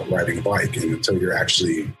talking about riding a bike, and until you're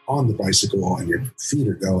actually on the bicycle and your feet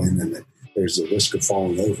are going and there's a risk of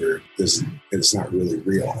falling over, it's not really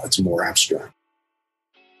real. It's more abstract.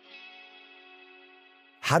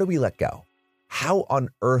 How do we let go? How on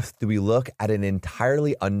earth do we look at an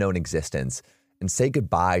entirely unknown existence and say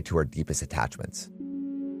goodbye to our deepest attachments?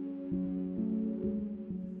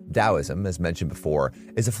 Taoism, as mentioned before,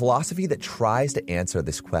 is a philosophy that tries to answer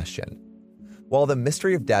this question. While the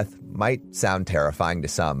mystery of death might sound terrifying to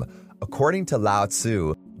some, according to Lao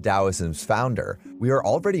Tzu, Taoism's founder, we are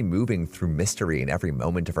already moving through mystery in every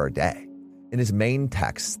moment of our day. In his main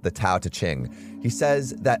text, the Tao Te Ching, he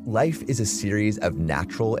says that life is a series of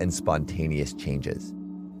natural and spontaneous changes.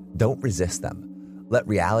 Don't resist them. Let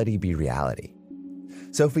reality be reality.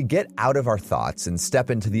 So if we get out of our thoughts and step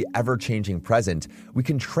into the ever-changing present, we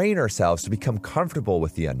can train ourselves to become comfortable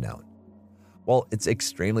with the unknown. While it's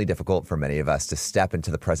extremely difficult for many of us to step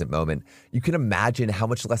into the present moment, you can imagine how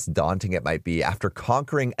much less daunting it might be after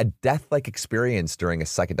conquering a death-like experience during a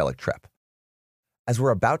psychedelic trip. As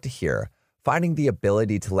we're about to hear, finding the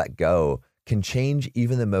ability to let go can change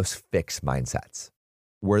even the most fixed mindsets.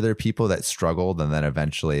 Were there people that struggled and then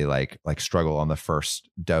eventually like struggle on the first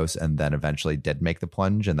dose and then eventually did make the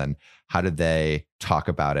plunge? And then how did they talk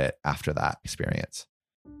about it after that experience?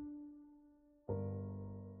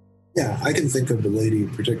 Yeah, I can think of a lady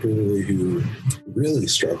particularly who really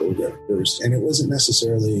struggled at first. And it wasn't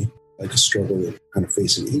necessarily like a struggle of kind of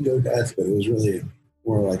facing ego death, but it was really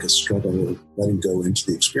more like a struggle of letting go into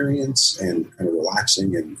the experience and kind of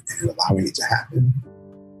relaxing and allowing it to happen.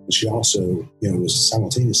 And she also, was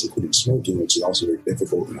simultaneously quitting smoking, which is also very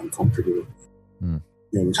difficult and uncomfortable.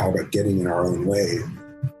 We talk about getting in our own way.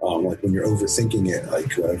 Like when you're overthinking it,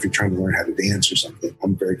 like if you're trying to learn how to dance or something,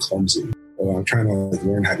 I'm very clumsy. I'm trying to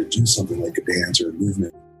learn how to do something like a dance or a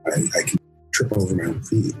movement. I can trip over my own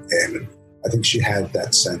feet. And I think she had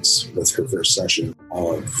that sense with her first session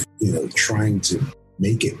of, trying to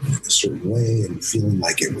make it a certain way and feeling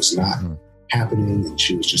like it was not happening and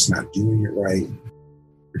she was just not doing it right.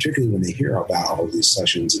 Particularly when they hear about all these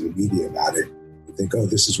sessions in the media about it, they think, oh,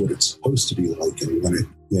 this is what it's supposed to be like. And when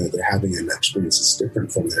they're having an experience that's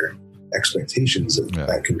different from their expectations,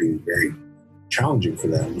 that can be very challenging for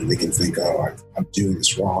them. And they can think, oh, I'm doing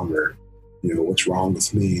this wrong, or, what's wrong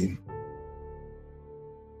with me?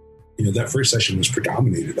 That first session was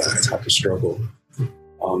predominated by that type of struggle.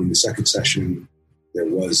 In the second session, there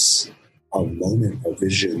was a moment of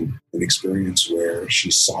vision, an experience where she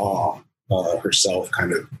saw herself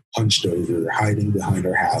kind of hunched over, hiding behind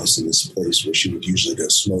her house in this place where she would usually go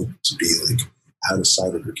smoke to be like out of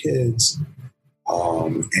sight of her kids.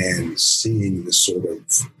 and seeing this sort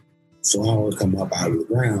of flower come up out of the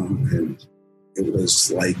ground. And it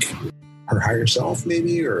was like her higher self,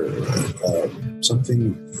 maybe, or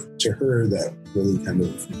something to her that really kind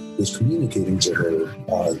of was communicating to her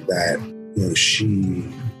that, she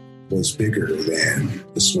was bigger than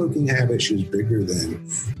the smoking habit. She was bigger than,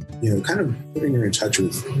 kind of putting her in touch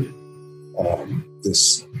with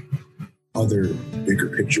this other bigger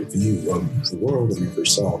picture view of the world and of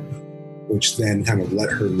herself, which then kind of let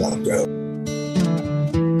her let go.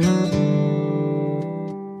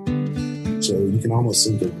 So you can almost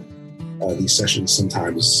think of these sessions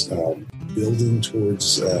sometimes building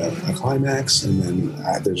towards a climax, and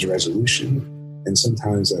then there's a resolution. And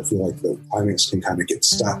sometimes I feel like the climax can kind of get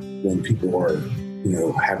stuck when people are,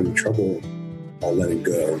 having trouble letting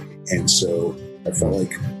go. And so I felt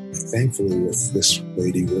like, thankfully, with this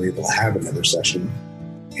lady, we were able to have another session.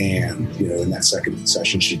 And, in that second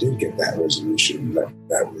session, she did get that resolution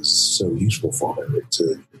that was so useful for her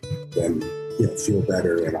to then, feel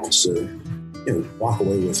better and also, walk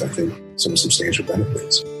away with, I think, some substantial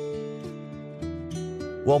benefits.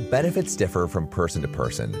 While benefits differ from person to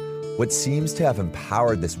person, what seems to have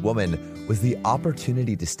empowered this woman was the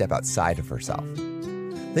opportunity to step outside of herself.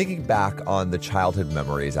 Thinking back on the childhood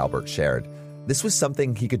memories Albert shared, this was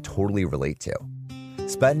something he could totally relate to.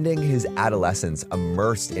 Spending his adolescence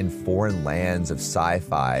immersed in foreign lands of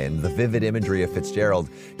sci-fi and the vivid imagery of Fitzgerald,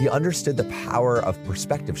 he understood the power of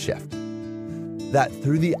perspective shift. That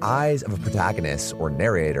through the eyes of a protagonist or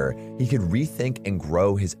narrator, he could rethink and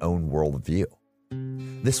grow his own worldview.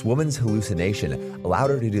 This woman's hallucination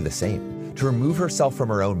allowed her to do the same, to remove herself from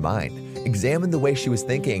her own mind, examine the way she was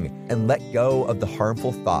thinking, and let go of the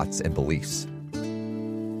harmful thoughts and beliefs.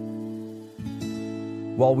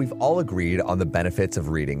 While we've all agreed on the benefits of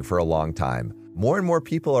reading for a long time, more and more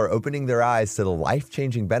people are opening their eyes to the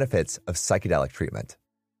life-changing benefits of psychedelic treatment.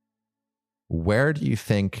 Where do you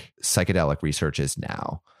think psychedelic research is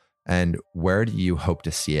now? And where do you hope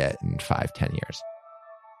to see it in 5-10 years?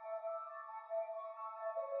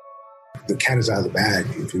 The cat is out of the bag,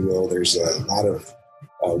 if you will. There's a lot of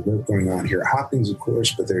work going on here at Hopkins, of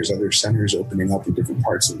course, but there's other centers opening up in different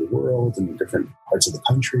parts of the world and different parts of the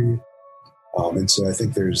country. And so I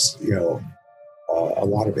think there's, a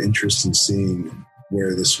lot of interest in seeing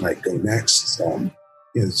where this might go next. Some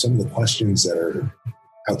of the questions that are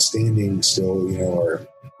outstanding still, are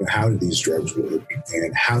how do these drugs work,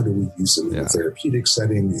 and how do we use them in a therapeutic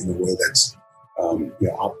setting in a way that's,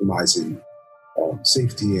 optimizing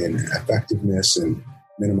safety and effectiveness and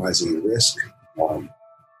minimizing risk.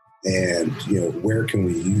 And where can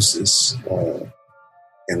we use this,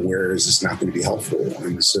 and where is this not going to be helpful?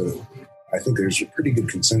 And so I think there's a pretty good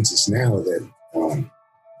consensus now that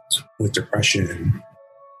with depression,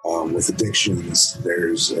 with addictions,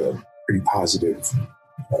 there's a pretty positive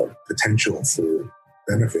potential for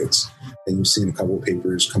benefits. And you've seen a couple of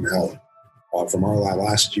papers come out from our lab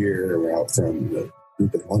last year, or out from the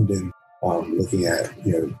group in London, looking at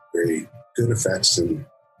very good effects in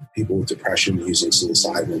people with depression using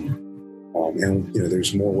psilocybin. And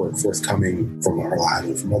there's more work forthcoming from our lab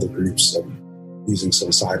and from other groups using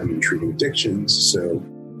psilocybin in treating addictions. So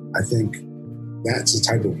I think that's the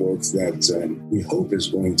type of work that we hope is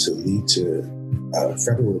going to lead to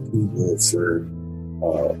federal approval for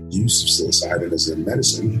use of psilocybin as a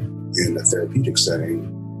medicine in a therapeutic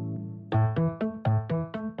setting.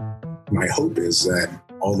 My hope is that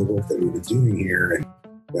all the work that we've been doing here, and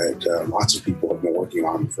that lots of people have been working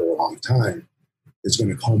on for a long time, is going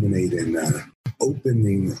to culminate in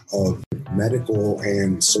opening of medical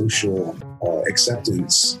and social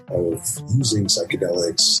acceptance of using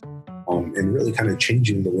psychedelics, and really kind of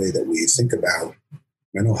changing the way that we think about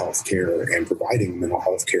mental health care and providing mental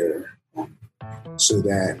health care, so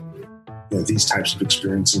that these types of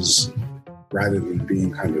experiences, rather than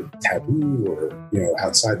being kind of taboo or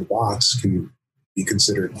outside the box, can be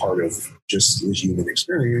considered part of just the human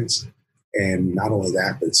experience. And not only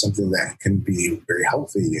that, but something that can be very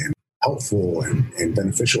healthy and helpful and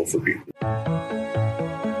beneficial for people.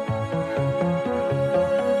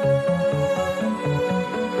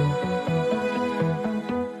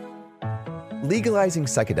 Legalizing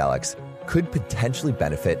psychedelics could potentially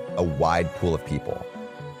benefit a wide pool of people.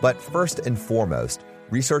 But first and foremost,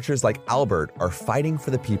 researchers like Albert are fighting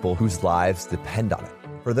for the people whose lives depend on it,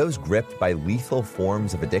 for those gripped by lethal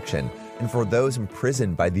forms of addiction, and for those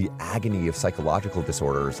imprisoned by the agony of psychological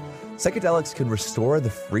disorders. Psychedelics can restore the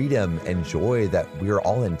freedom and joy that we are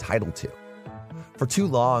all entitled to. For too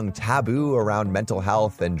long, taboo around mental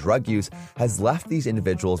health and drug use has left these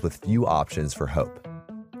individuals with few options for hope.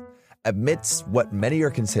 Amidst what many are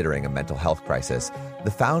considering a mental health crisis, the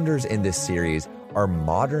founders in this series are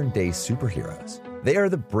modern-day superheroes. They are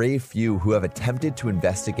the brave few who have attempted to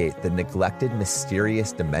investigate the neglected,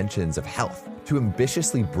 mysterious dimensions of health, to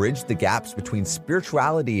ambitiously bridge the gaps between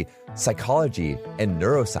spirituality, psychology, and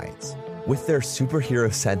neuroscience. With their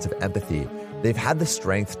superhero sense of empathy, they've had the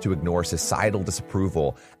strength to ignore societal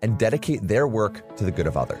disapproval and dedicate their work to the good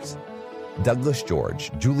of others. Douglas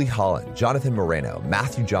George, Julie Holland, Jonathan Moreno,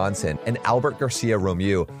 Matthew Johnson, and Albert Garcia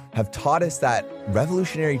Romeau have taught us that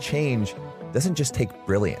revolutionary change doesn't just take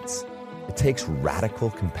brilliance, it takes radical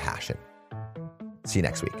compassion. See you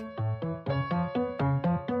next week.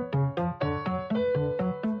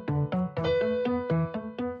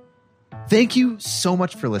 Thank you so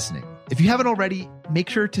much for listening. If you haven't already, make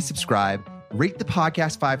sure to subscribe, rate the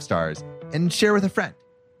podcast 5 stars, and share with a friend.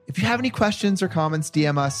 If you have any questions or comments,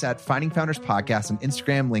 DM us at Finding Founders Podcast on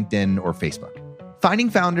Instagram, LinkedIn, or Facebook. Finding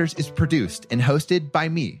Founders is produced and hosted by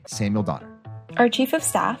me, Samuel Donner. Our Chief of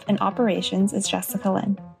Staff and Operations is Jessica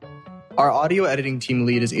Lin. Our audio editing team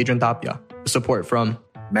lead is Adrian Tapia. Support from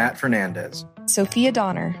Matt Fernandez, Sophia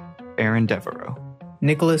Donner, Aaron Devereaux,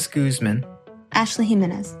 Nicholas Guzman, Ashley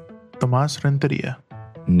Jimenez, Tomas Renteria,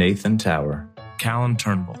 Nathan Tower, Callan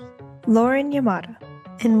Turnbull, Lauren Yamada,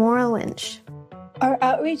 and Maura Lynch. Our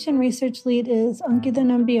outreach and research lead is Ankita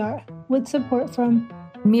Nambiar, with support from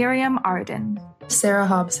Miriam Arden, Sarah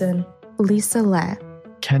Hobson, Lisa Le,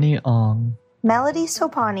 Kenny Ong, Melody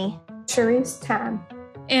Sopani, Charisse Tan,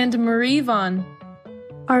 and Marie Vaughn.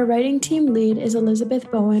 Our writing team lead is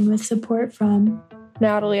Elizabeth Bowen, with support from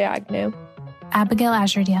Natalie Agnew, Abigail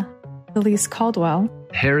Azurdia, Elise Caldwell,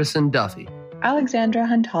 Harrison Duffy, Alexandra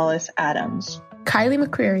Huntalis Adams, Kylie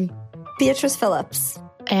McCreary, Beatrice Phillips,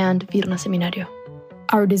 and Virna Seminario.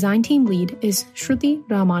 Our design team lead is Shruti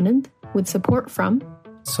Ramanand, with support from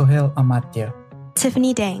Sohail Amatya,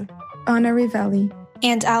 Tiffany Dang, Anna Rivelli,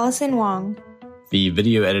 and Allison Wong. The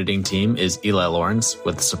video editing team is Eli Lawrence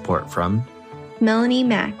with support from Melanie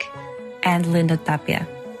Mack and Linda Tapia.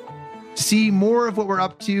 To see more of what we're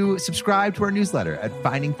up to, subscribe to our newsletter at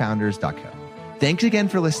findingfounders.co. Thanks again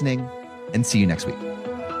for listening, and see you next week.